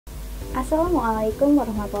Assalamualaikum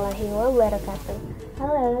warahmatullahi wabarakatuh.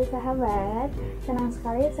 Halo sahabat, senang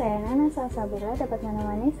sekali saya Nana Salsabila dapat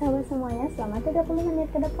menemani sahabat semuanya selama 30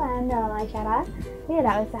 menit ke depan dalam acara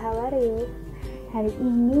Wirausaha baru. Hari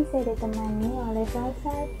ini saya ditemani oleh salah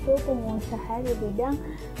satu pengusaha di bidang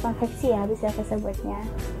konveksi ya bisa disebutnya.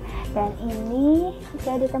 Dan ini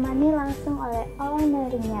saya ditemani langsung oleh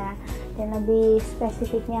ownernya. Dan lebih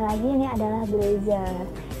spesifiknya lagi ini adalah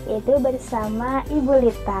blazer, yaitu bersama Ibu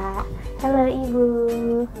Lita. Halo Ibu.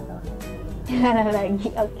 Halo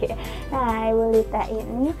lagi, oke. Nah, Ibu Lita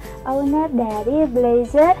ini owner dari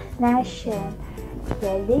Blazer Nation.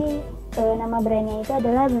 Jadi nama brandnya itu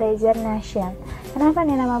adalah Blazer Nation. Kenapa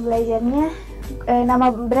nih nama blazernya?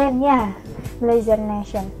 Nama brandnya Blazer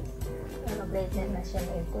Nation. Blazer Nation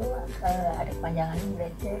itu ada kepanjangan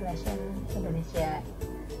Blazer Nation Indonesia.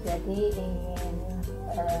 Jadi ingin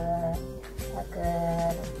agar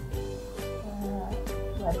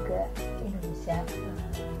warga Indonesia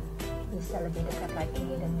bisa lebih dekat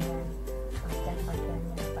lagi dengan pakaian-pakaian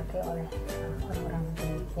yang dipakai oleh orang-orang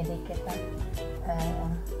ini. Jadi kita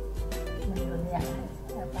mendunia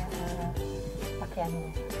pakaiannya.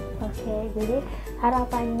 Oke, jadi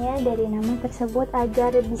harapannya dari nama tersebut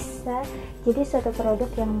agar bisa jadi suatu produk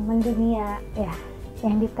yang mendunia ya,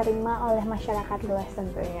 yang diterima oleh masyarakat luas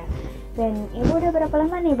tentunya. Dan Ibu udah berapa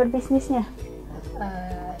lama nih berbisnisnya?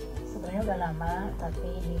 Sebenarnya udah lama,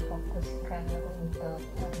 tapi difokuskan untuk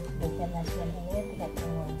Blazer Nation ini 3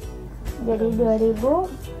 tahun. Jadi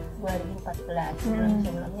 2014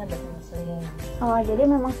 sebelumnya bermuslim. Oh, jadi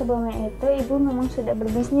memang sebelumnya itu Ibu memang sudah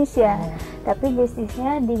berbisnis ya, tapi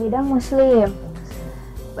bisnisnya di bidang muslim.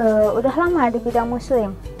 Udah lama di bidang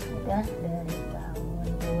muslim? Udah dari tahun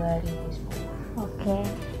 2010. Oke,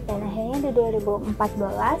 dan akhirnya di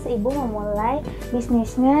 2014 Ibu memulai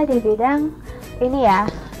bisnisnya di bidang ini ya,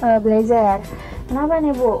 blazer. Kenapa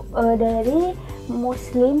nih Bu, dari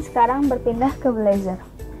muslim sekarang berpindah ke blazer?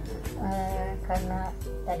 Karena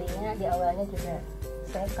tadinya di awalnya juga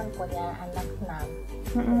saya kan punya anak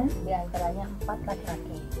 6, di antaranya 4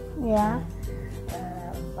 laki-laki. Ya.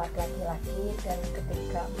 4 laki-laki, dan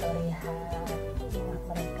ketika melihat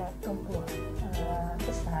mereka tumbuh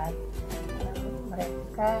besar,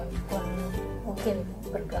 mereka pun mungkin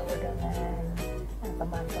bergaul dengan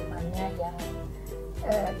teman-temannya yang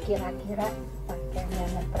kira-kira pakaiannya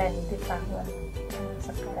ngetren di tahun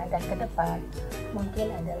sekarang dan ke depan mungkin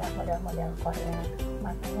adalah model-model Korea.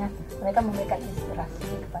 Makanya mereka memberikan inspirasi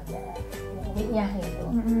kepada ibunya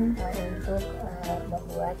gitu, untuk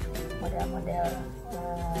membuat model-model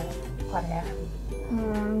Korea.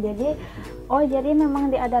 Jadi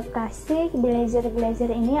memang diadaptasi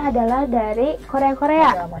blazer ini adalah dari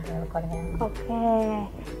Korea. Model Korea. Oke,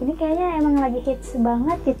 ini kayaknya emang lagi hits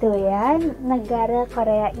banget gitu ya negara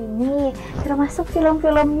Korea ini, termasuk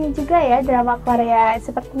film-filmnya juga ya, drama Korea.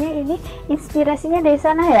 Sepertinya ini inspirasinya dari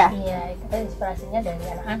sana ya? Iya, itu inspirasinya dari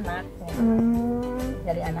anak-anak. Ya.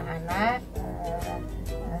 Dari anak-anak,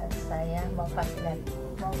 saya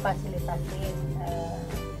memfasilitasi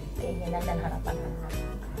keinginan dan harapan anak.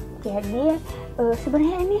 Jadi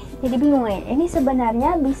sebenarnya ini jadi bingung nih. Ini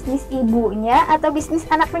sebenarnya bisnis ibunya atau bisnis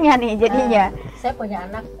anaknya nih jadinya? Saya punya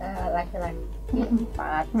anak laki-laki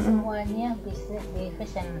 4, semuanya bisnis di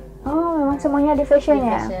fashion. Oh, memang semuanya di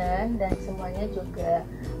fashionnya. Dan semuanya juga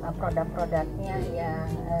produk-produknya yang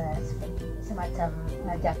semacam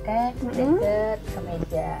jaket, jaket,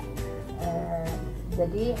 kemeja.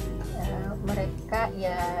 Jadi mereka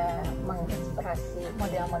ya menginspirasi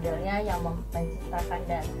model-modelnya yang menciptakan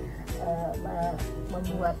dan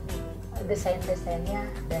membuat desain-desainnya,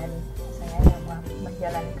 dan saya yang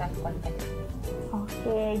menjalankan konten.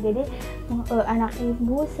 Oke, jadi anak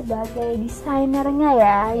Ibu sebagai desainernya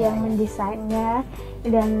ya, yang mendesainnya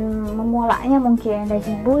dan memulainya mungkin, dan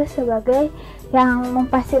Ibu sebagai yang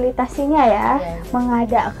memfasilitasinya ya,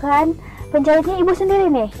 mengadakan. Penjahitnya Ibu sendiri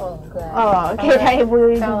nih? Oh, enggak. Oh, kira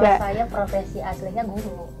Ibu juga. Kalau saya profesi aslinya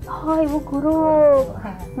guru. Oh, Ibu guru.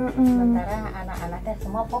 Sementara anak-anaknya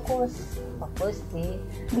semua fokus di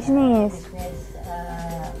bisnis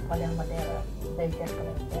model-model belajar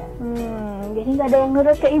kemeja. Jadi nggak ada yang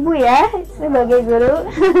nurut ke Ibu ya sebagai guru?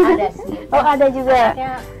 Ada sih. Oh, ada juga.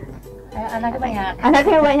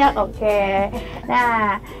 Anaknya banyak. Oke.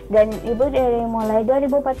 Nah, dan Ibu dari mulai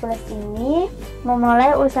 2014 ini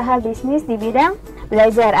memulai usaha bisnis di bidang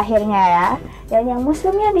blazer akhirnya ya. Dan yang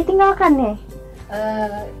muslimnya ditinggalkan nih?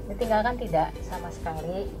 Ditinggalkan tidak sama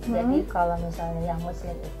sekali. Jadi kalau misalnya yang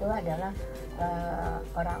muslim itu adalah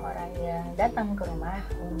orang-orang yang datang ke rumah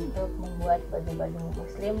untuk membuat baju-baju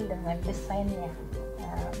muslim dengan desainnya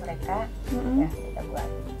mereka, ya kita buat.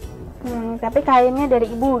 Tapi kainnya dari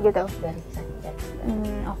Ibu gitu? Dari saya.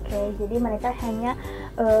 Oke, jadi mereka hanya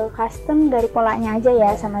custom dari polanya aja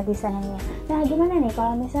ya sama desainnya. Nah gimana nih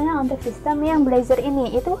kalau misalnya untuk sistem yang blazer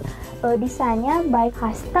ini itu desainnya by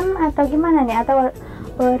custom atau gimana nih, atau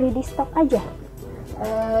ready stock aja?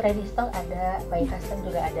 Ready stock ada, by custom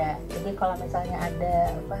juga ada. Jadi kalau misalnya ada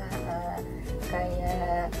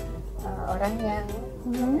kayak orang yang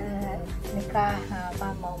nikah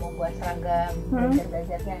mau membuat seragam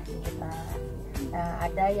blazer-blazernya kita,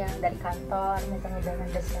 ada yang dari kantor misalnya dengan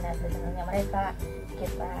desainnya mereka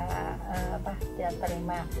kita kita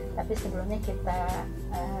terima, tapi sebelumnya kita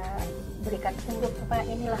berikan untuk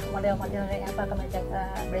inilah model-modelnya ke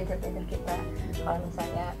blazer kita. Kalau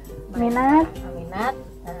misalnya minat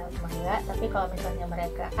enggak, tapi kalau misalnya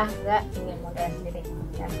mereka enggak ingin model sendiri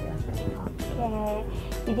ya. Oke,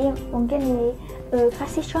 jadi mungkin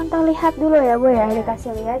kasih contoh lihat dulu ya Bu ya,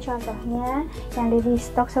 dikasih lihat contohnya yang di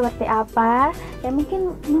stok seperti apa, dan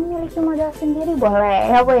mungkin memiliki model sendiri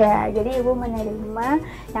boleh ya Bu ya. Jadi Ibu menerima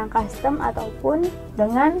yang custom ataupun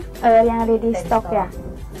dengan yang ready stock ya.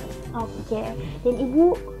 Oke, dan Ibu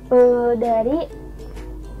dari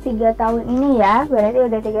 3 tahun ini ya, berarti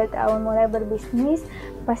udah 3 tahun mulai berbisnis,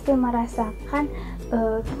 pasti merasakan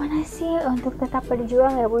gimana sih untuk tetap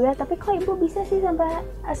berjuang ya Bu ya. Tapi kok Ibu bisa sih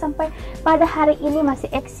sampai pada hari ini masih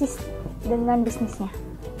eksis dengan bisnisnya?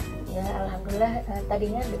 Ya alhamdulillah,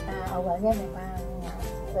 tadinya awalnya memang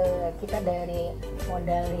kita dari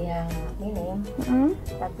modal yang minim,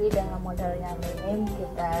 tapi dengan modal yang minim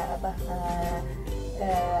kita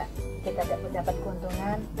kita dapat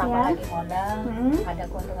keuntungan, tambah lagi modal, ada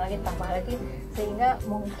keuntungan lagi, tambah lagi, sehingga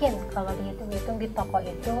mungkin kalau dihitung-hitung di toko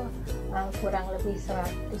itu kurang lebih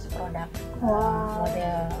 100 produk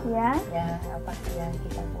model yang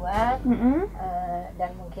kita buat,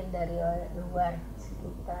 dan mungkin dari luar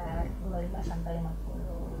sekitar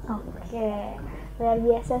 25-50. Oke, luar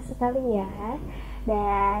biasa sekali ya.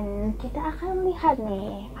 Dan kita akan lihat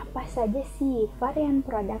nih apa saja sih varian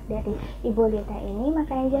produk dari Ibu Lita ini.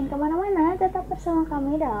 Makanya jangan kemana-mana, tetap bersama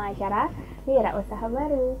kami dalam acara Wirausaha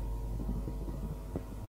Baru.